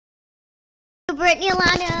Brittany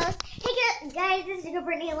Alanos. Hey guys, this is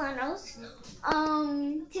Brittany Alanos.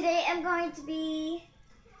 Today I'm going to be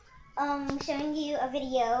showing you a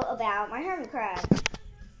video about my hermit crab.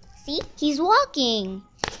 See, he's walking,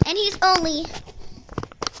 and he's only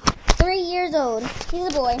 3 years old. He's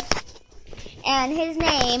a boy, and his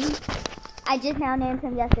name, I just now named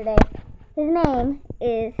him yesterday. His name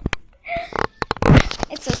is,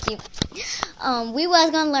 it's so cute. We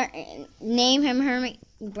was gonna name him Hermit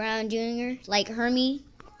Brown Jr., like Hermie,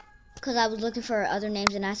 because I was looking for other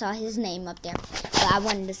names and I saw his name up there. But I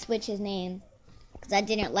wanted to switch his name because I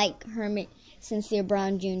didn't like Hermit Sincere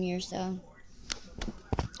Brown Jr., so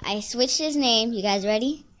I switched his name. You guys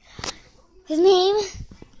ready? His name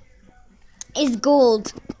is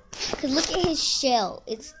Gold, because look at his shell.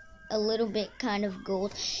 It's a little bit kind of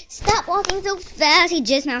gold. Stop walking so fast. He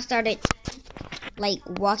just now started like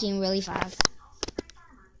walking really fast.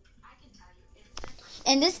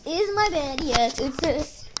 And this is my bed. Yes, it's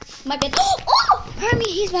this. My bed. Oh! Hermie,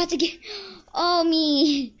 he's about to get. Oh,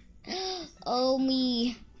 me. Oh,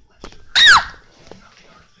 me. Ah!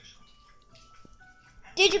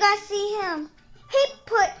 Did you guys see him? He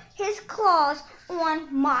put his claws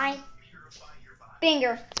on my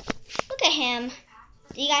finger. Look at him.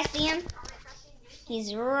 Do you guys see him?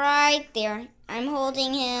 He's right there. I'm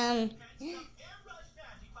holding him.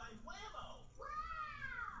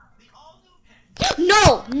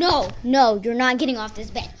 No, you're not getting off this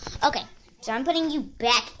bed. Okay, so I'm putting you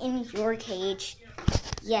back in your cage.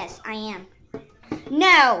 Yes, I am.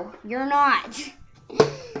 No, you're not.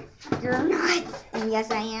 You're not. And yes,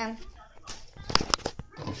 I am.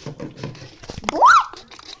 What?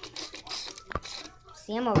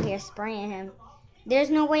 See, I'm over here spraying him. There's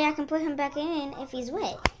no way I can put him back in if he's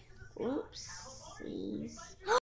wet. Oops.